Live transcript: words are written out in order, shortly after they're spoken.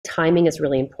timing is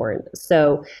really important.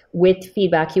 So with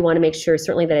feedback, you want to make sure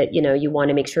certainly that it, you want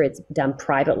to make sure it's done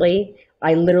privately.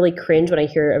 I literally cringe when I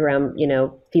hear around,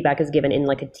 feedback is given in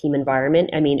like a team environment.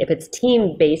 I mean, if it's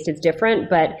team based, it's different,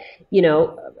 but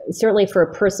certainly for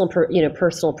a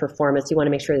personal performance, you want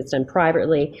to make sure that it's done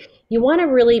privately. You want to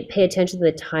really pay attention to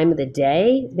the time of the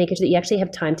day, making sure that you actually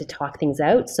have time to talk things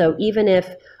out. So even if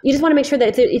you just want to make sure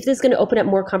that if this is going to open up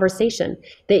more conversation,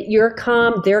 that you're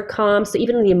calm, they're calm. So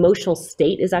even the emotional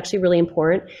state is actually really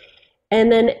important.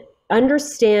 And then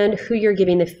understand who you're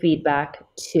giving the feedback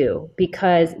to,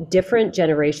 because different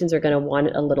generations are going to want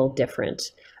it a little different.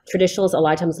 Traditionalists a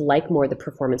lot of times like more the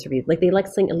performance review, like they like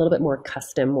something a little bit more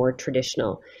custom, more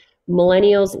traditional.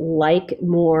 Millennials like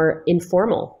more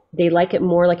informal. They like it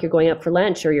more like you're going out for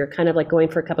lunch, or you're kind of like going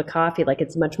for a cup of coffee. Like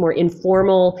it's much more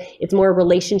informal. It's more a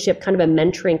relationship, kind of a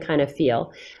mentoring kind of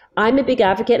feel. I'm a big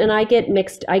advocate, and I get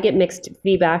mixed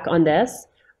feedback on this.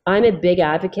 I'm a big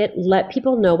advocate. Let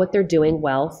people know what they're doing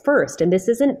well first. And this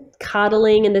isn't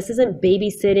coddling, and this isn't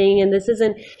babysitting, and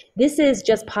this is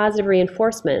just positive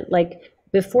reinforcement. Like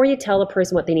before you tell a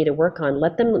person what they need to work on,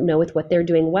 let them know with what they're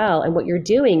doing well. And what you're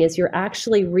doing is you're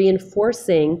actually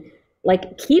reinforcing,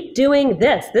 like, keep doing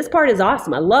this. This part is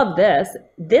awesome. I love this.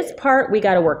 This part we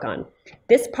got to work on.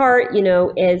 This part,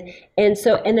 is,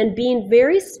 and then being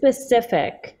very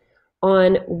specific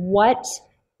on what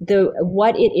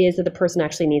it is that the person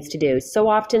actually needs to do. So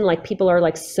often, like, people are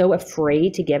like so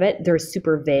afraid to give it. They're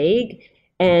super vague,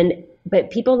 but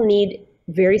people need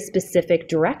very specific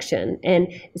direction. And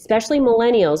especially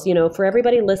millennials, for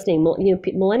everybody listening,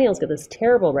 millennials get this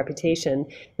terrible reputation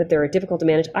that they're difficult to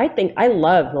manage. I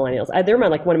love millennials. They're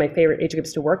one of my favorite age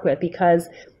groups to work with, because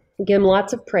give them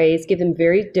lots of praise, give them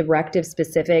very directive,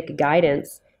 specific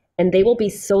guidance, and they will be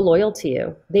so loyal to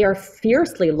you. They are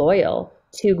fiercely loyal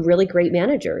to really great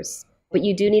managers. But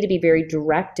you do need to be very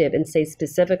directive and say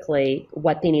specifically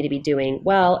what they need to be doing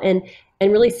well, and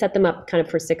really set them up kind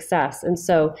of for success. And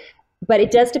so, but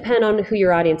it does depend on who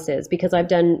your audience is, because I've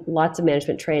done lots of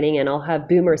management training, and I'll have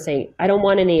boomers saying, I don't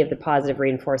want any of the positive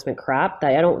reinforcement crap.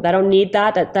 I don't need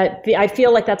that. That I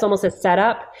feel like that's almost a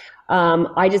setup.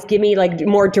 I just give me like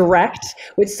more direct.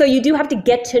 So you do have to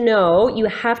get to know, you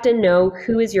have to know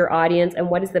who is your audience and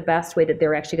what is the best way that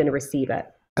they're actually going to receive it.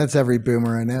 That's every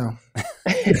boomer I know.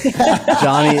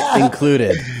 Johnny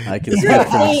included. I can speak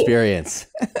from experience.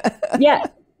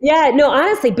 Yeah, no,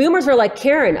 honestly, boomers are like,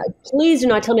 Karyn, please do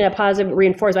not tell me that positive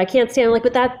reinforcement. I can't stand, like,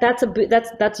 but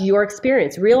that's your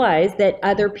experience. Realize that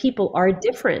other people are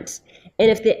different. And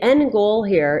if the end goal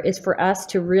here is for us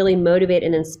to really motivate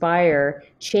and inspire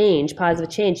change,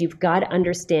 positive change, you've got to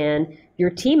understand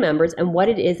your team members and what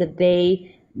it is that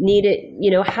they need it,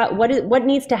 what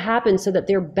needs to happen so that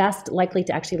they're best likely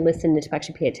to actually listen and to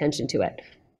actually pay attention to it.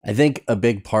 I think a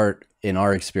big part in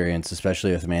our experience,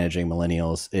 especially with managing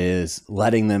millennials, is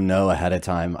letting them know ahead of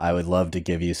time, I would love to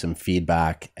give you some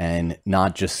feedback, and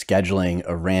not just scheduling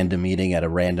a random meeting at a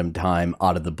random time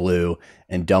out of the blue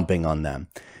and dumping on them.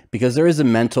 Because there is a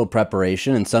mental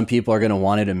preparation, and some people are going to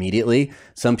want it immediately.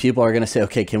 Some people are going to say,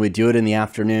 okay, can we do it in the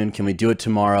afternoon? Can we do it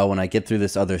tomorrow when I get through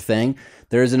this other thing?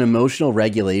 There is an emotional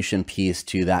regulation piece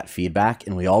to that feedback,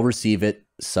 and we all receive it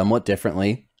somewhat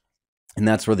differently. And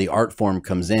that's where the art form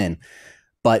comes in.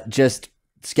 But just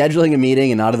scheduling a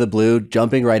meeting and out of the blue,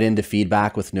 jumping right into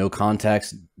feedback with no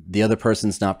context, the other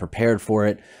person's not prepared for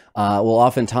it, will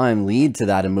oftentimes lead to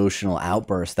that emotional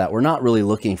outburst that we're not really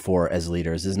looking for as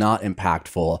leaders, is not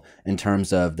impactful in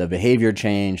terms of the behavior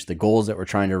change, the goals that we're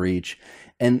trying to reach.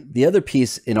 And the other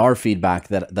piece in our feedback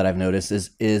that I've noticed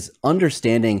is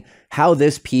understanding how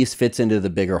this piece fits into the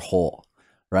bigger whole,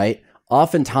 right?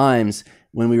 Oftentimes,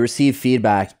 when we receive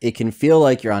feedback, it can feel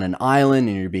like you're on an island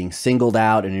and you're being singled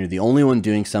out and you're the only one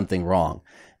doing something wrong.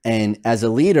 And as a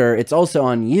leader, it's also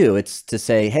on you. It's to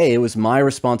say, hey, it was my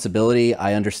responsibility.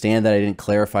 I understand that I didn't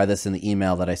clarify this in the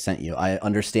email that I sent you. I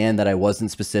understand that I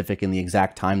wasn't specific in the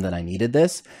exact time that I needed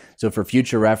this. So for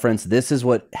future reference, this is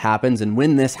what happens. And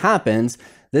when this happens,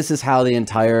 this is how the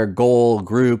entire goal,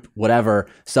 group, whatever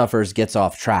suffers, gets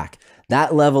off track.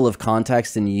 That level of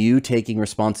context and you taking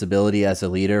responsibility as a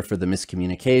leader for the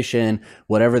miscommunication,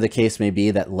 whatever the case may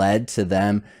be that led to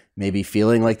them maybe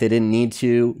feeling like they didn't need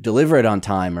to deliver it on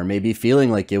time, or maybe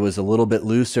feeling like it was a little bit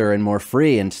looser and more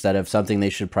free instead of something they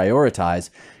should prioritize,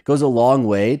 goes a long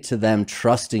way to them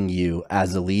trusting you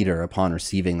as a leader upon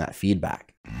receiving that feedback.